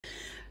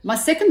My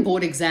second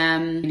board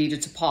exam, I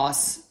needed to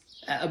pass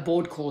a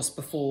board course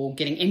before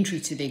getting entry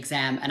to the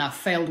exam, and I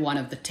failed one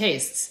of the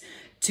tests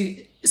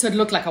so it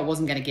looked like I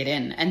wasn't going to get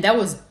in. And that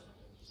was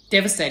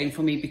devastating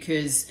for me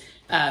because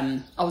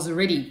I was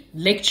already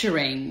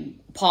lecturing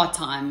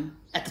part-time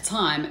at the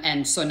time,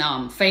 and so now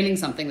I'm failing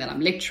something that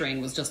I'm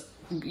lecturing was just,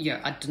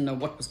 I didn't know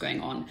what was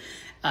going on.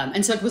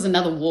 And so it was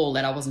another wall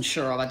that I wasn't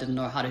sure of. I didn't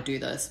know how to do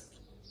this.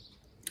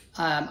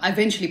 I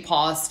eventually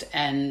passed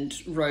and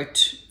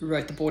wrote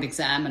the board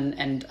exam,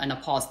 and I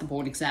passed the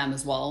board exam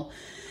as well.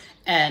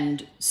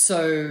 And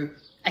so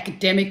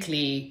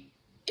academically,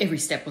 every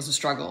step was a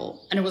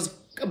struggle, and it was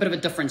a bit of a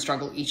different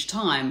struggle each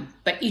time,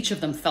 but each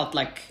of them felt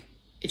like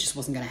it just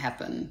wasn't going to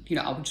happen.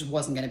 I just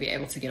wasn't going to be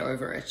able to get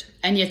over it.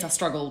 And yet I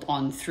struggled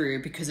on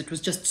through because it was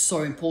just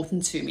so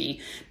important to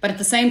me. But at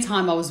the same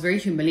time, I was very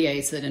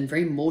humiliated and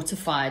very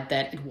mortified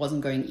that it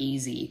wasn't going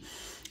easy.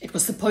 It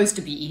was supposed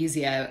to be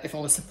easier. If I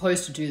was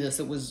supposed to do this,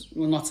 it was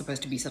not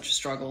supposed to be such a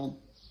struggle.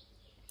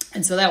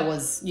 And so that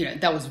was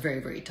very,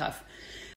 very tough.